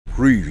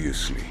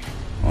Previously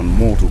on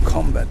Mortal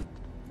Kombat.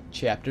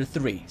 Chapter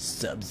 3,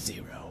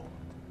 Sub-Zero.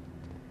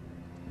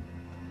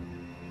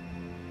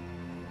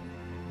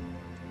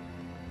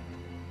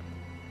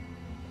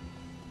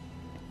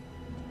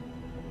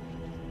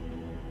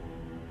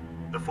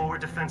 The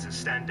forward defenses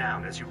stand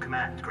down as you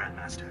command,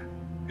 Grandmaster.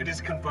 It is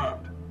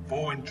confirmed.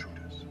 4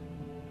 intruders.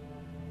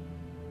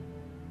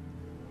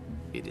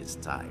 It is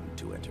time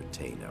to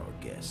entertain our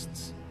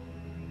guests.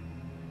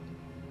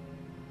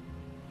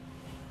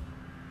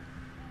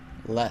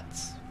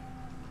 Let's.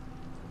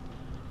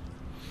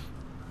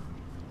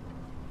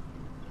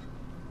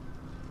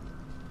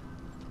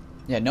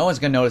 Yeah, no one's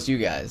gonna notice you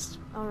guys.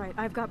 Alright,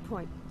 I've got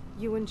point.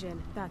 You and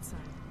Jin, that side.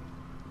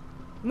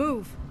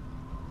 Move!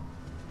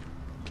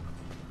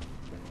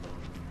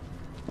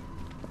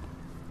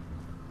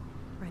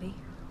 Ready?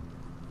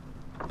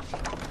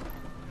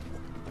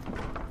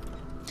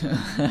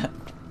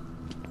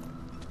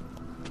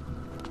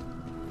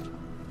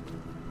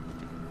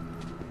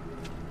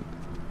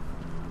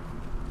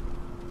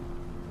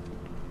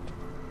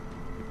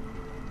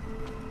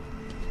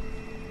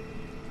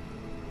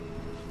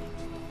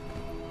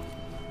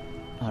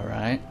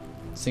 Alright.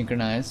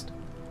 Synchronized.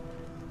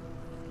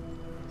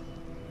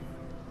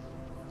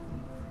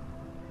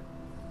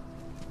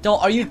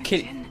 Are you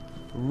kidding?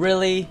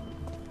 Really?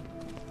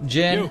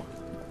 Jin? You!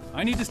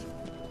 I need to...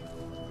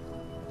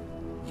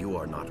 You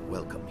are not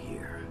welcome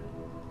here.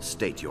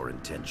 State your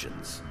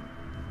intentions.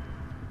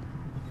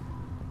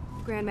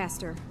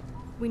 Grandmaster,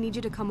 we need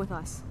you to come with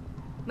us.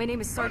 My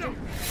name is Sergeant...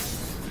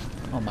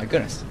 Oh my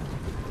goodness.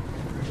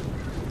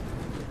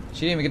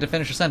 She didn't even get to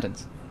finish her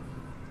sentence.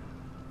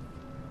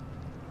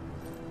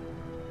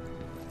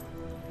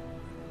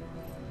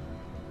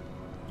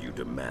 You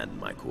demand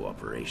my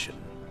cooperation,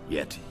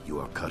 yet you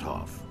are cut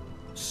off,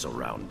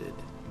 surrounded.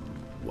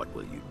 What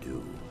will you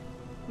do?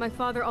 My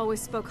father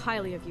always spoke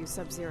highly of you,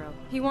 Sub-Zero.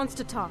 He wants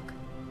to talk.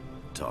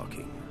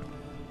 Talking.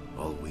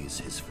 Always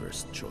his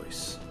first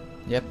choice.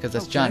 Yep, because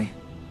that's Okay. Johnny.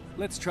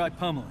 Let's try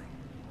pummeling.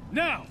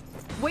 Now!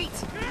 Wait!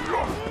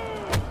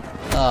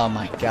 Oh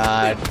my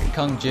god.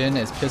 Kung Jin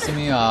is pissing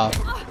me off.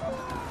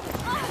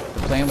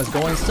 The plan was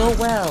going so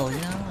well, you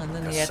know, and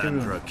then he had to ruin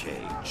Cassandra it.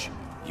 Cage.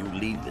 You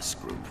lead this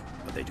group,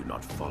 but they do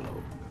not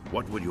follow.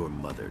 What would your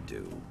mother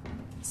do?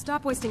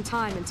 Stop wasting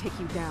time and take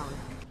you down.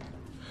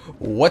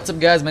 What's up,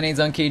 guys? My name's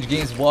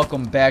unCAGEDgamez.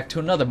 Welcome back to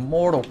another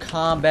Mortal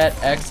Kombat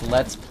X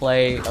Let's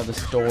Play of the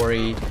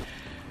story.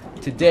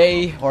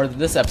 Today, or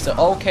this episode,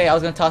 okay, I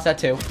was gonna toss that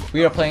too.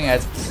 We are playing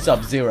as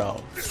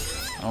Sub-Zero.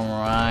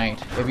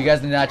 Alright. If you guys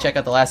did not check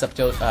out the last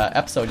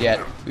episode yet,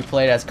 we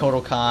played as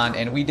Kotal Khan,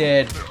 and we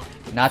did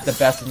not the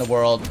best in the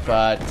world,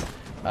 but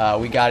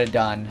we got it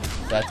done.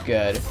 That's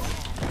good.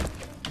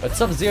 But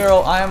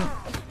Sub-Zero,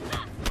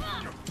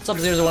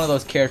 Sub-Zero is one of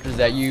those characters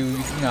that you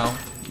know,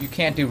 you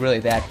can't do really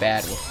that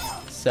bad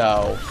with.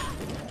 So,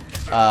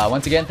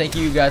 once again, thank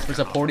you guys for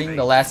supporting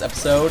the last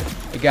episode.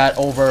 It got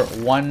over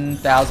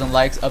 1,000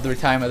 likes of the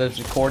time of this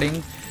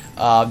recording.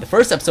 The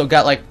first episode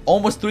got like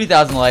almost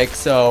 3,000 likes,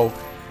 so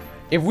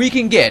if we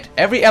can get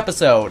every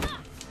episode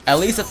at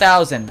least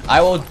 1,000,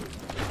 I will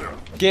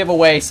give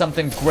away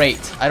something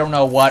great. I don't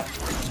know what,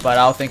 but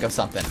I'll think of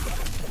something.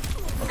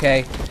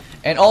 Okay?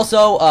 And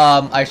also,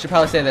 I should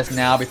probably say this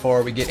now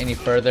before we get any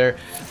further.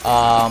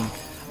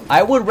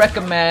 I would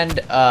recommend,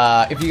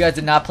 if you guys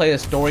did not play the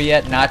story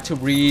yet, not to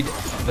read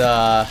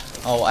the...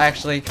 Oh,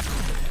 actually...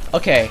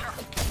 Okay.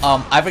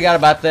 I forgot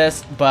about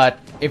this, but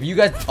if you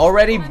guys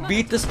already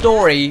beat the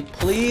story,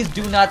 please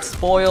do not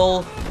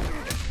spoil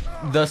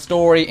the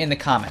story in the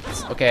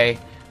comments, okay?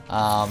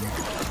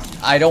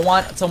 I don't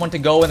want someone to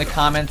go in the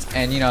comments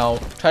and, you know,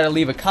 try to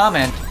leave a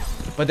comment,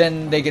 but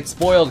then they get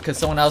spoiled because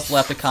someone else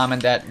left a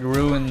comment that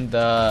ruined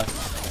the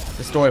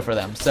story for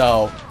them.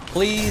 So,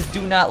 please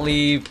do not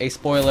leave a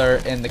spoiler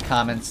in the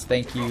comments.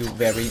 Thank you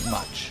very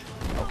much.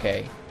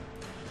 Okay.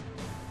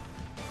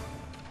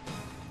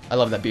 I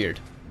love that beard.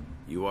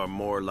 You are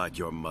more like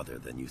your mother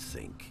than you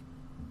think.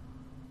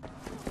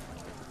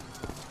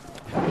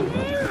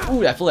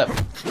 Ooh, that flip.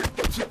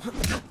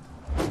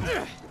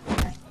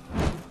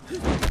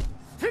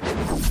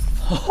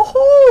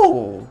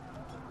 Oh!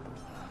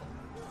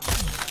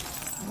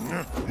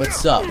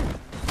 What's up?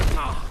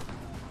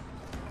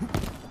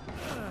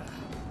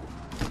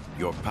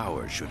 Your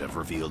power should have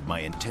revealed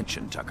my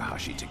intention,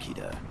 Takahashi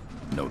Takeda.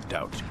 No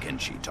doubt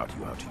Kenshi taught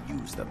you how to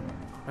use them.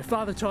 My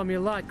father taught me a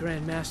lot,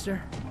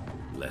 Grandmaster.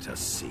 Let us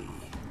see.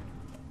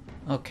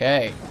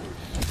 Okay.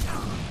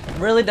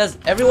 Really, does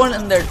everyone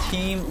in their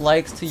team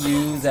likes to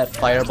use that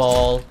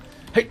fireball?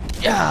 Hey,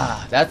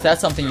 yeah,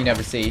 that's something you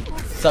never see.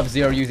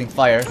 Sub-Zero using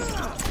fire.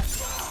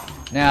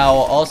 Now,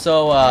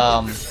 also,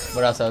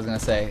 what else I was gonna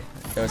say?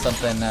 There was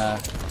something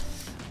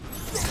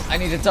I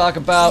need to talk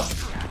about.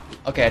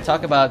 Okay,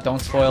 talk about. Don't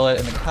spoil it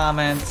in the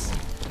comments.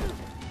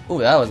 Ooh,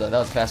 that was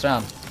a fast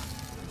round.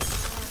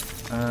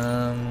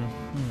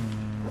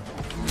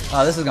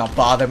 Oh, this is gonna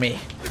bother me.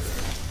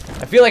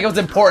 I feel like it was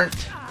important.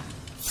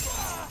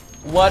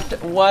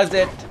 What was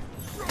it?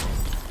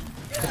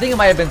 I think it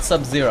might have been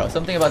Sub-Zero.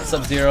 Something about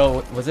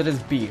Sub-Zero. Was it his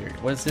beard?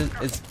 What is his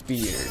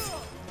beard?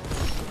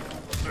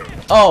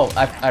 Oh,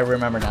 I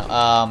remember now.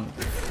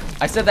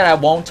 I said that I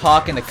won't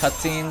talk in the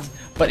cutscenes,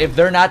 but if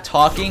they're not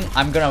talking,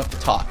 I'm gonna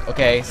talk,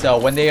 okay? So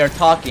when they are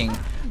talking,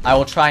 I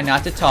will try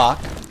not to talk,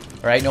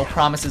 alright? No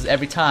promises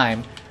every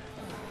time,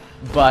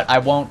 but I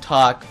won't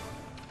talk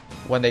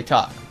when they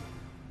talk.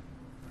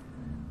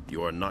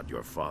 You are not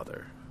your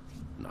father.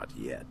 Not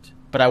yet.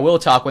 But I will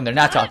talk when they're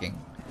not talking.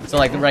 So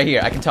like right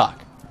here, I can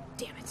talk.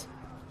 Damn it.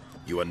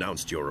 You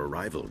announced your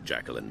arrival,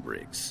 Jacqueline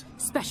Briggs.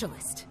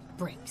 Specialist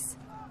Briggs.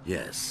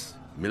 Yes,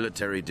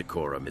 military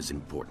decorum is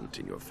important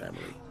in your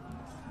family.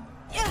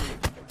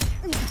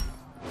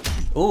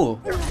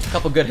 Ooh, a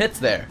couple good hits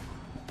there.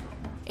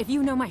 If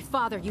you know my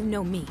father, you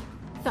know me.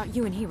 Thought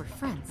you and he were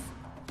friends.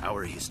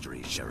 Our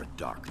histories share a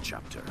dark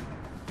chapter.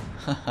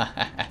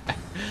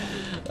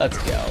 Let's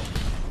go.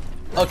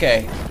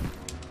 Okay.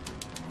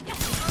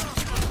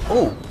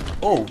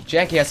 Oh,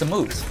 Jackie has some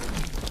moves.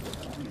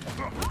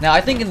 Now,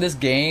 I think in this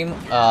game,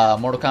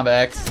 Mortal Kombat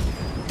X,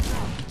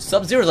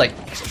 Sub-Zero is like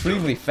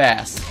extremely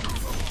fast.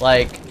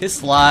 Like, his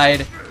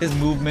slide, his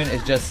movement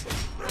is just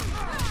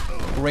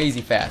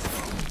crazy fast.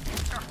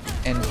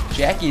 And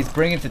Jackie is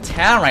bringing it to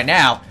town right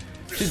now.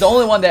 She's the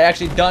only one that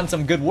actually done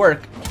some good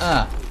work.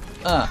 Okay,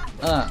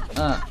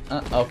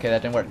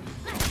 that didn't work.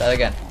 Try that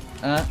again.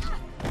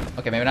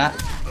 Okay, maybe not.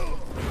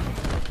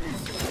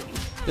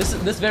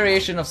 This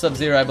variation of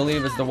Sub-Zero, I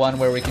believe, is the one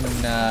where we can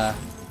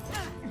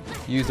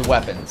use the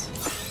weapons.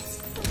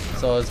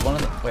 So it's one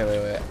of the.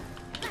 Wait.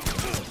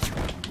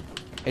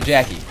 Hey,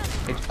 Jackie.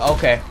 Hey,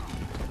 okay.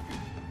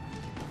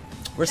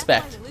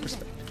 Respect.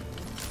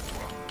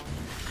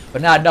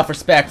 But not enough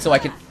respect, so I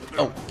can.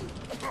 Oh.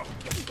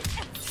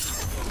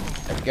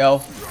 There we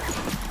go.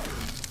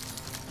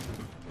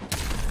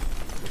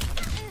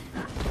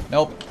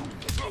 Nope.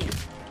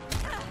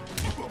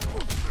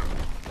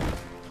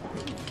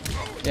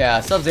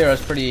 Yeah, Sub-Zero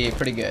is pretty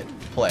good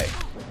to play.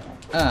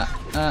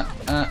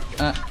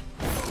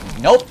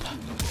 Nope.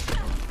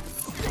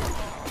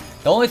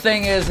 The only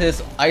thing is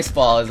his ice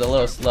ball is a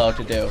little slow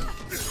to do.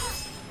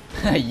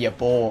 Yeah,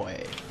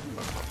 boy.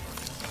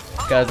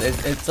 Because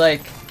it's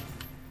like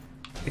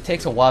it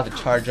takes a while to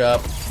charge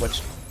up,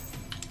 which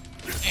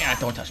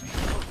don't touch me.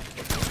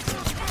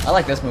 I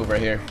like this move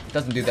right here. It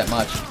doesn't do that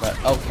much, but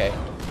okay.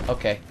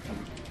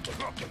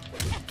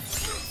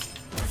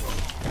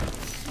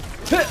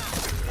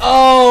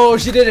 Oh,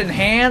 she did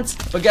enhance,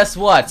 but guess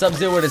what?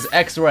 Sub-Zero with his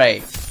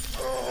X-ray.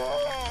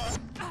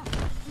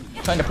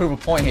 Trying to prove a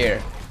point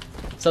here.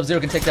 Sub-Zero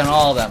can take down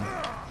all of them.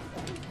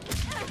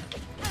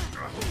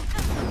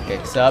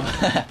 Okay, Sub.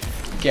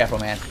 Careful,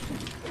 man.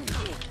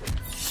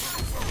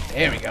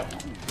 There we go.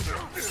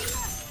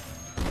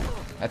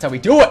 That's how we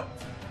do it.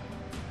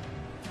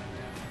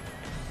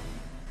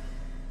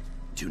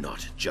 Do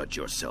not judge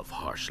yourself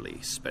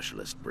harshly,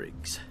 Specialist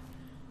Briggs.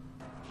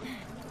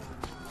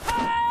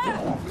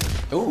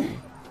 Ooh.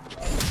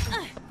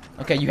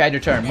 Okay, you had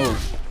your turn.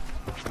 Move.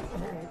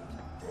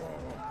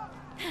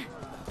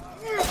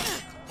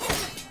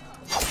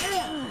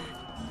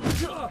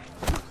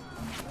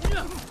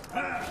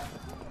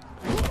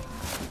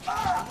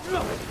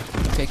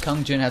 Okay,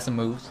 Kung Jin has some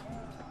moves.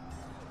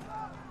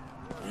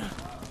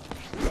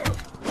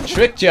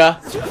 Tricked ya!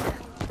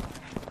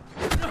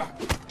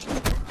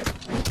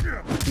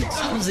 Dude,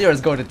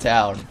 Sub-Zero's going to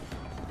town.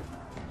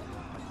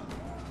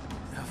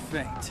 A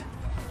feint.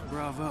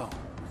 Bravo.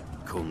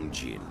 Kung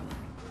Jin,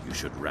 you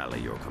should rally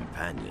your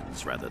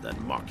companions rather than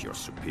mock your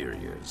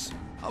superiors.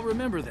 I'll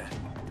remember that,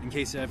 in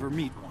case I ever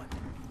meet one.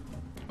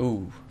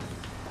 Ooh.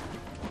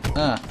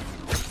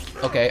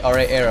 Okay,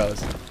 alright,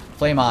 arrows.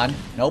 Flame on.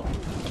 Nope.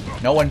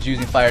 No one's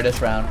using fire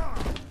this round.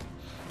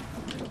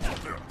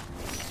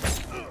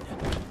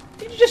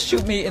 Did you just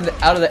shoot me in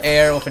out of the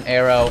air with an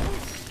arrow?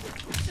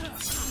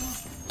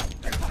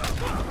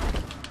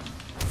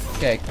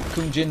 Okay,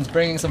 Kung Jin's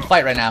bringing some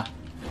fight right now.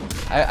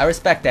 I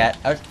respect that.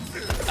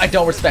 I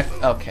don't respect.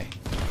 Okay.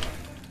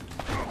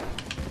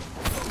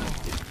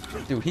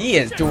 Dude, he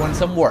is doing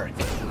some work.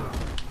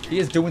 He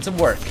is doing some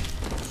work.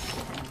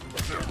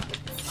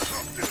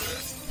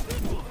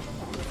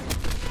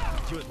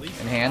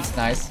 Enhance,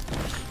 nice.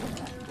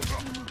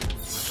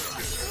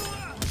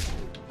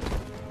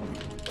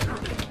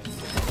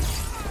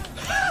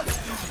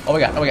 Oh my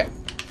god.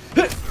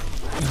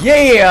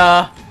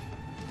 Yeah!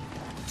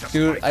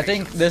 Dude, I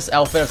think this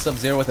outfit of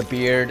Sub-Zero with a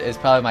beard is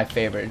probably my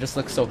favorite. It just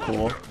looks so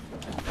cool.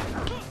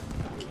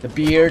 The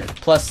beard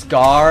plus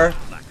scar.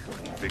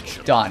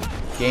 Done.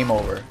 Game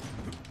over.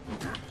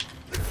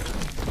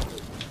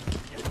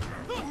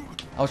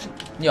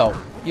 Yo,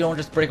 you don't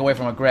just break away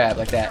from a grab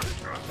like that.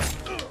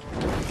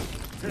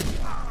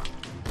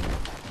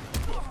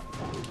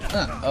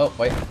 Oh,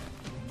 wait.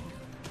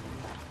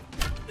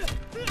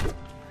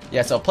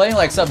 Yeah, so playing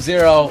like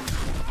Sub-Zero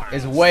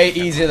is way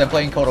easier than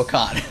playing Kotal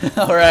Khan.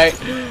 Alright.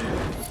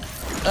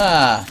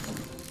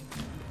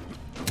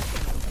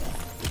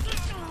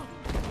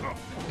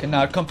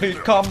 Cannot complete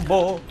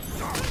combo.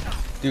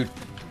 Dude.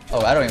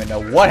 Oh, I don't even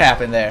know what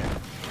happened there.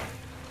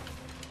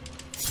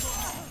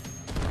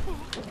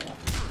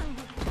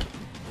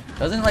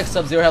 Doesn't like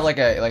Sub-Zero have like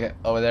a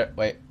over there?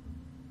 Wait.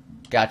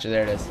 Gotcha,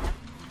 there it is.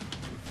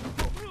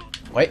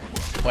 Wait.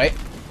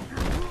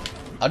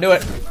 I'll do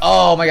it.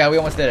 Oh my god, we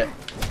almost did it.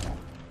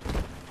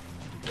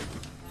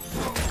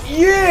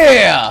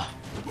 Yeah!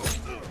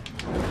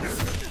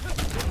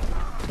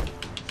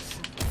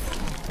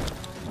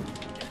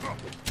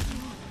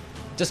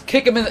 Just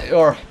kick him in the,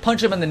 or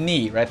punch him in the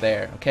knee right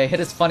there, okay? Hit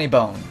his funny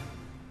bone.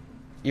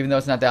 Even though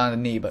it's not down in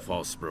the knee, but...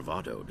 False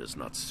bravado does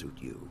not suit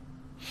you.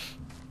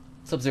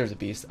 Sub-Zero's a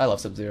beast. I love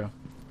Sub-Zero.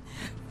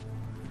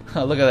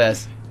 Look at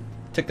this.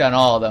 Took down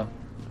all of them.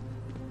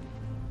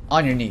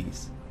 On your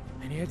knees.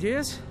 Any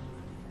ideas?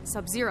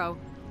 Sub-Zero,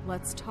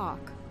 let's talk.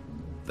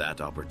 That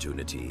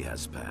opportunity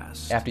has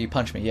passed. After you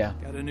punch me, yeah.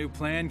 Got a new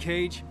plan,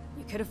 Cage?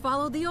 You could have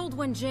followed the old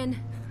one, Jin.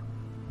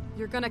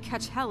 You're gonna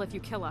catch hell if you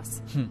kill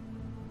us.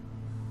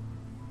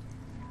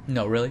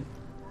 No, really?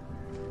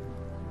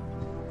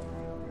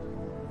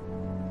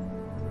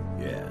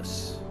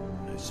 Yes,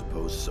 I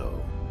suppose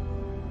so.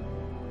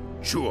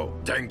 Shuo,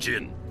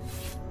 Dangjin.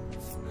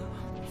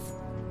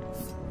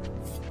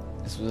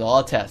 This was all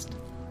a test.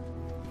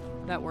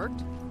 That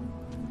worked?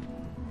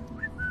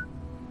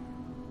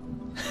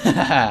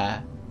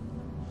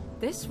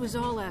 This was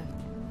all a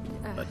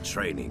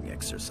training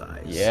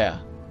exercise. Yeah.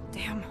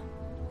 Damn,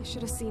 I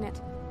should have seen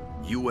it.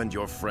 You and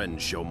your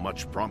friends show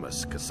much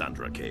promise,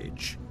 Cassandra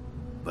Cage.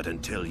 But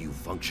until you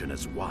function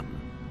as one,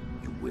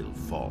 you will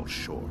fall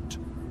short.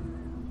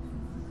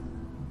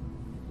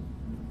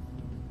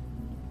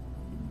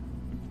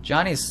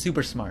 Johnny is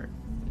super smart.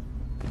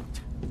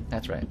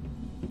 That's right.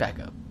 Back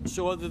up.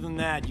 So other than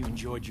that, you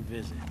enjoyed your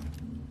visit?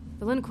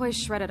 The Lin Kuei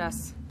shredded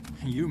us.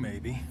 You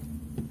maybe.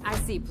 I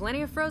see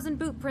plenty of frozen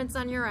boot prints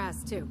on your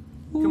ass, too.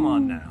 Come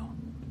on now.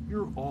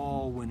 You're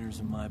all winners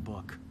in my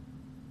book.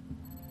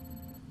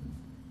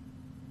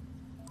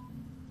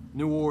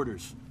 New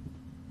orders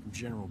from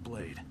General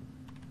Blade.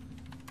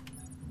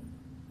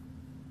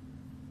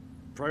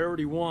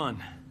 Priority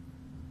 1.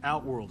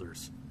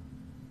 Outworlders.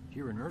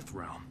 Here in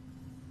Earthrealm.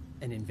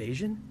 An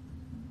invasion?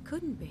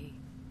 Couldn't be.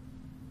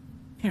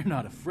 You're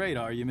not afraid,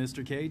 are you,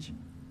 Mr. Cage?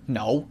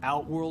 No.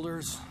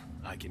 Outworlders,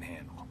 I can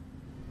handle.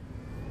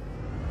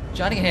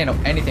 Johnny can handle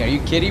anything. Are you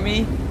kidding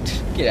me?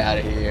 Get out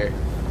of here.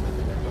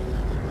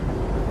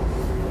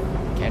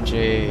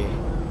 Kenji.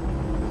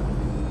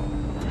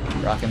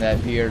 Rocking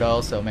that beard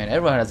also, man.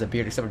 Everyone has a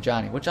beard except for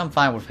Johnny, which I'm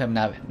fine with him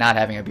not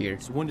having a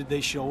beard. So when did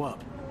they show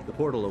up? The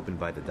portal opened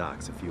by the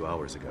docks a few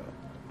hours ago.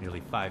 Nearly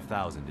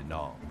 5,000 in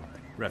all.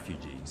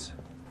 Refugees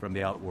from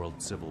the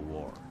Outworld Civil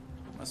War.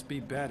 Must be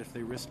bad if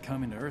they risked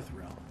coming to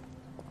Earthrealm.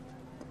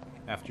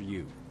 After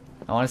you.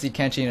 I want to see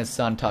Kenji and his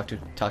son talk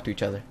to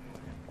each other.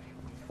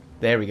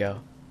 There we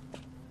go.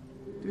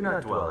 Do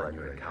not dwell on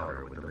your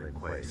encounter with the Lin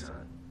Kuei,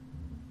 son.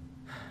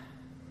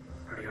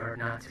 Pretty hard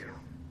not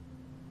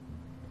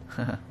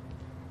to.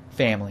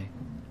 Family.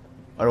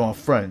 I don't want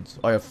friends.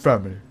 I have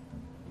family.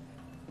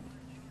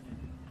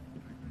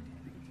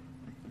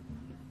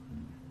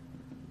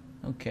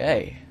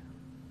 Okay.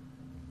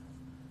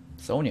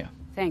 Sonya.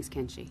 Thanks,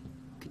 Kenshi.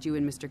 Could you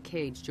and Mr.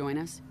 Cage join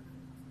us?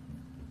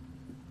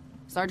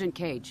 Sergeant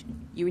Cage,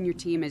 you and your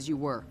team as you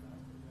were.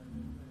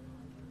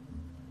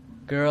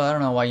 Girl, I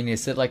don't know why you need to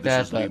sit like that,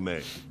 This is Li but...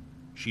 Mei.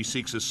 She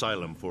seeks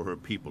asylum for her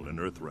people in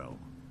Earthrealm.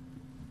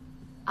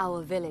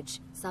 Our village,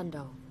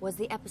 Sundo, was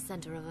the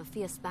epicenter of a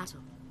fierce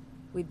battle.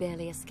 We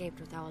barely escaped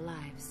with our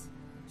lives.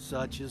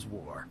 Such is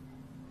war.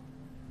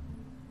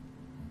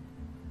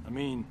 I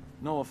mean,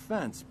 no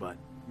offense, but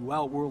you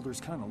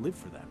Outworlders kind of live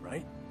for that,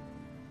 right?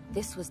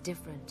 This was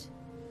different.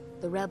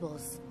 The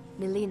rebels,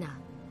 Milena,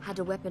 had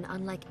a weapon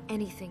unlike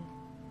anything.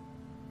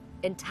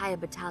 Entire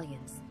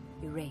battalions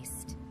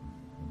erased.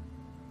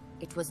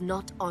 It was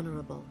not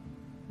honorable,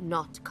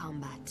 not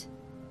combat.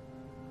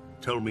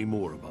 Tell me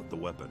more about the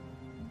weapon.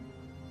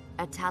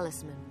 A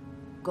talisman,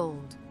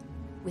 gold,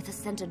 with a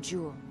center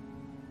jewel.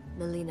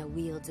 Milena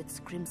wields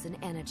its crimson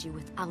energy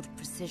without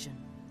precision.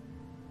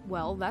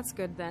 Well, that's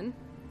good then.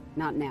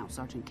 Not now,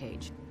 Sergeant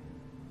Cage.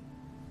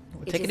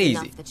 Take it is easy.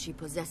 Enough that she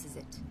possesses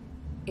it.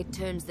 It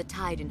turns the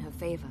tide in her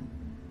favor.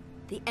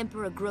 The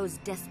Emperor grows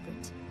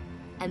desperate,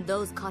 and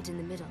those caught in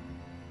the middle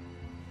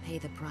pay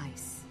the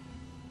price.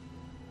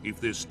 If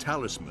this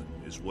talisman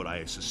is what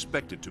I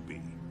suspect it to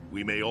be,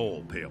 we may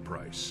all pay a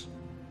price.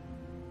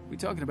 We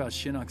talking about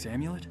Shinnok's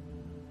amulet?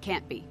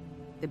 Can't be.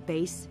 The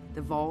base,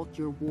 the vault,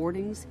 your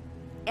wardings.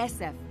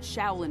 SF,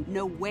 Shaolin,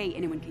 no way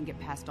anyone can get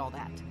past all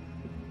that.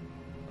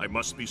 I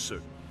must be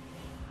certain.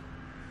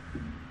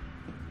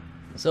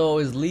 So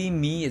is Li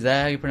Mi, is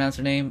that how you pronounce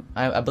her name?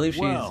 I believe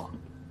she's... Well,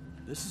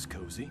 this is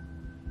cozy.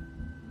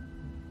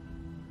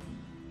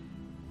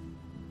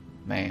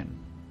 Man.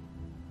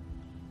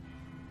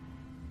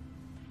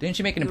 Didn't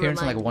she make an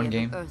appearance in like one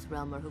game?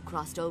 Earthrealmer who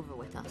crossed over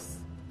with us.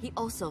 He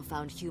also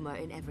found humor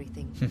in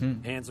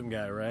everything. Handsome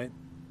guy, right?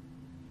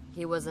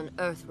 He was an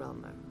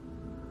Earthrealmer.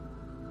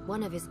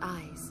 One of his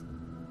eyes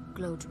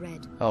glowed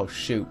red. Oh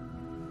shoot.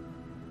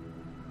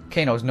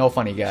 Kano's no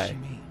funny guy.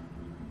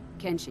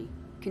 Kenshi,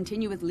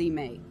 continue with Li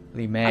Mei.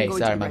 Li Mei,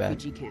 sorry, my bad.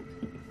 Refugee camp.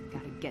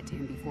 Got a get to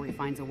him before he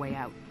finds a way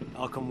out.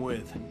 I'll come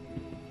with.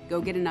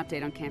 Go get an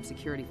update on camp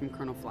security from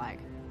Colonel Flagg.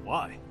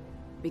 Why?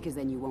 Because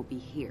then you won't be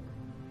here.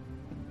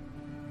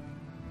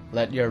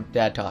 Let your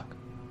dad talk.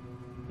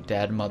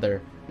 Dad and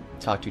mother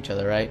talk to each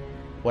other, right?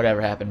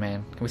 Whatever happened,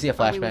 man. Can we see a Are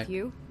we flashback? with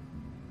you?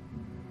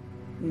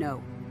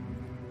 No.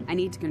 I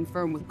need to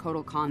confirm with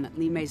Kotal Khan that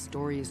Li Mei's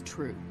story is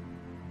true.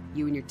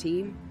 You and your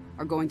team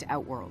are going to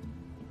Outworld.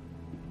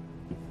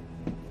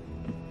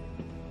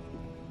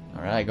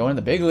 Alright, going to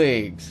the big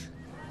leagues.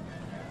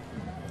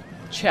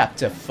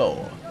 Chapter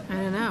 4. I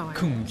don't know. I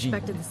Kung Jin.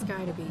 expected the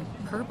sky to be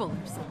purple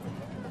or something.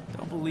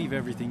 Don't believe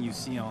everything you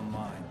see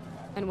online.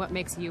 And what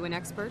makes you an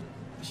expert?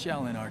 The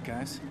Shaolin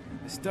Archives.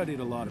 I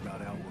studied a lot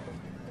about Outworld.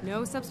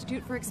 No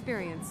substitute for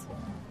experience.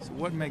 So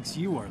what makes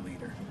you our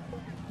leader?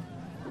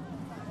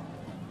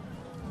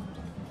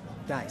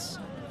 Guys,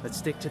 let's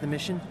stick to the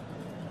mission.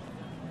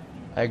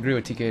 I agree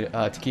with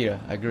Takeda.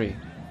 I agree.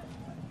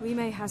 Li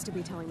Mei has to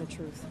be telling the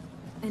truth.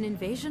 An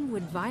invasion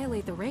would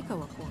violate the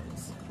Reiko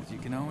Accords. You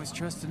can always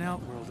trust an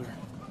Outworlder.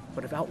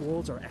 But if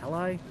Outworld's our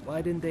ally,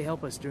 why didn't they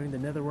help us during the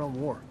Netherrealm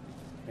War?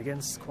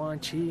 Against Quan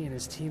Chi and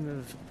his team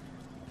of...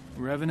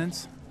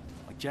 Revenants?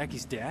 Like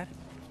Jackie's dad?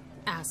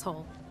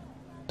 Asshole.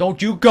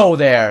 Don't you go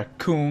there,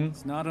 Kung.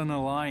 It's not an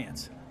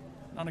alliance.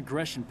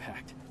 Non-aggression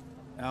pact.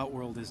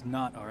 Outworld is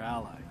not our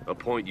ally. A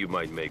point you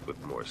might make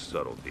with more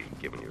subtlety,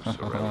 given your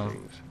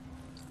surroundings.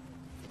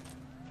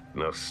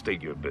 Now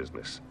state your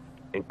business,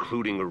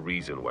 including a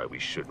reason why we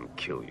shouldn't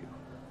kill you.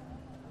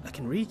 I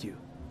can read you.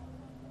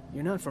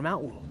 You're not from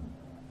Outworld.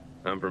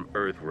 I'm from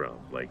Earthrealm,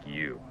 like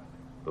you.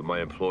 But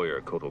my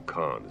employer, Kotal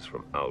Khan, is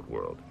from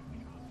Outworld.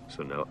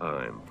 So now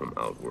I'm from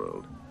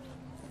Outworld.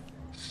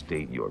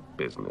 State your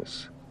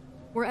business.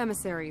 We're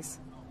emissaries.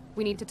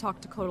 We need to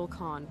talk to Kotal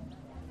Khan.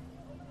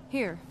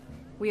 Here,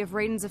 we have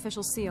Raiden's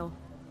official seal.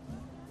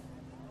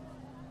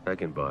 I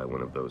can buy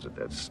one of those at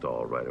that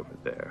stall right over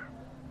there.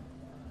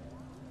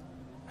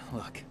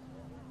 Look,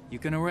 you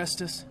can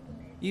arrest us,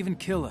 even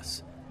kill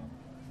us.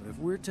 But if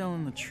we're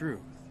telling the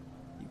truth,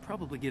 you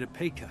probably get a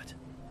pay cut.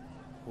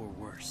 Or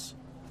worse.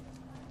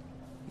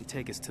 You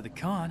take us to the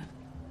Khan,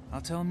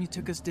 I'll tell him you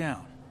took us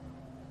down.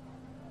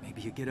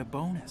 Maybe you get a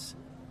bonus.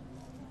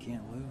 You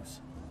can't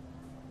lose.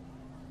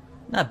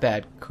 Not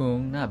bad,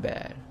 Kung. Not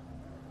bad.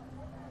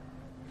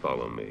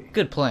 Follow me.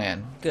 Good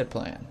plan. Good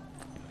plan.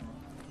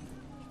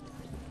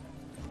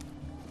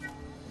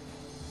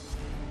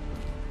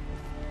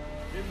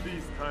 In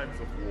these times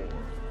of war,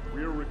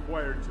 we are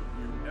required to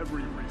view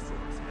every resource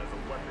as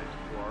a weapon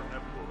for our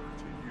Emperor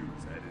to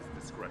use at his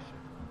discretion.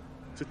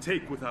 To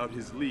take without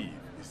his leave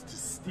is to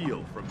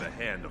steal from the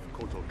hand of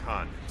Kotal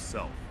Khan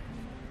himself.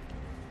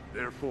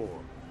 Therefore,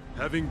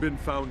 having been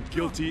found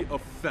guilty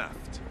of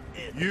theft,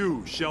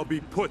 you shall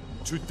be put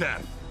to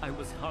death. I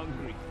was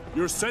hungry.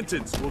 Your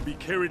sentence will be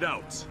carried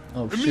out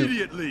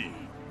immediately.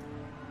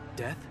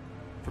 Death?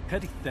 For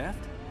petty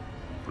theft?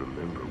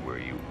 Remember where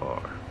you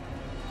are.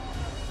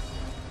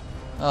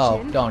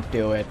 Oh, don't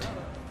do it.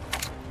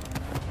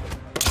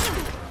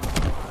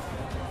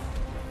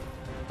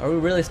 Are we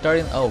really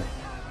starting? Oh.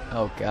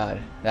 Oh god.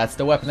 That's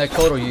the weapon that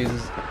Kotal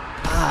uses.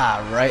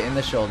 Ah, right in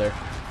the shoulder.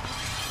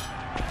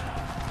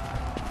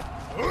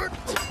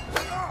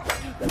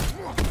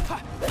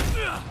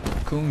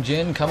 Kung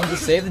Jin coming to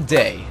save the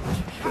day.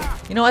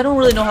 You know, I don't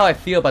really know how I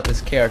feel about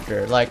this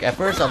character. Like, at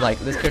first I'm like,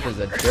 this character's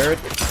a jerk.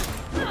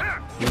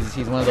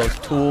 He's one of those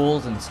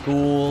tools in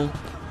school.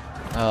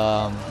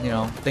 You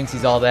know, thinks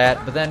he's all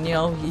that. But then, you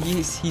know,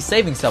 he's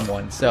saving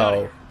someone,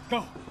 so...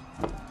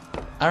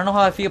 I don't know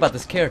how I feel about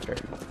this character.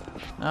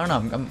 I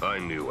don't know. I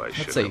knew I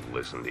should have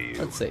listened to you.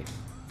 Let's see.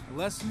 A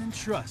lesson in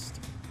trust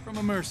from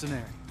a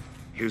mercenary.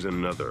 Here's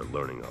another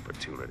learning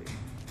opportunity.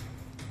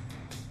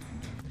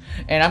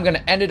 And I'm going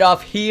to end it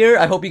off here.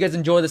 I hope you guys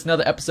enjoyed this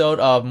another episode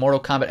of Mortal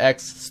Kombat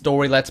X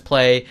Story Let's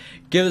Play.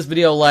 Give this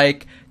video a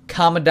like,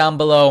 comment down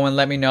below, and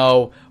let me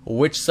know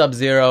which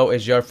Sub-Zero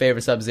is your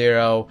favorite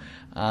Sub-Zero.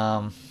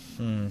 Baihan,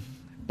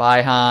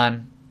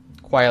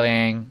 Kuai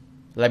Liang,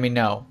 let me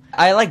know.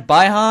 I like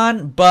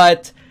Baihan,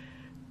 but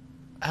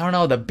I don't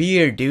know, the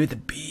beard, dude, the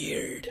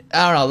beard.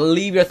 I don't know,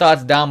 leave your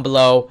thoughts down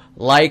below.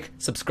 Like,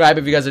 subscribe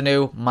if you guys are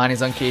new. Mine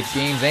is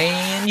unCAGEDgamez,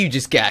 and you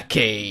just got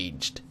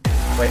caged.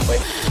 Wait.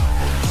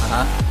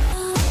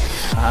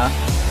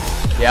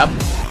 Yep.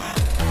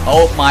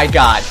 Oh my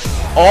god.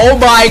 Oh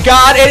my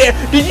god.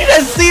 Did you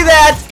just see that?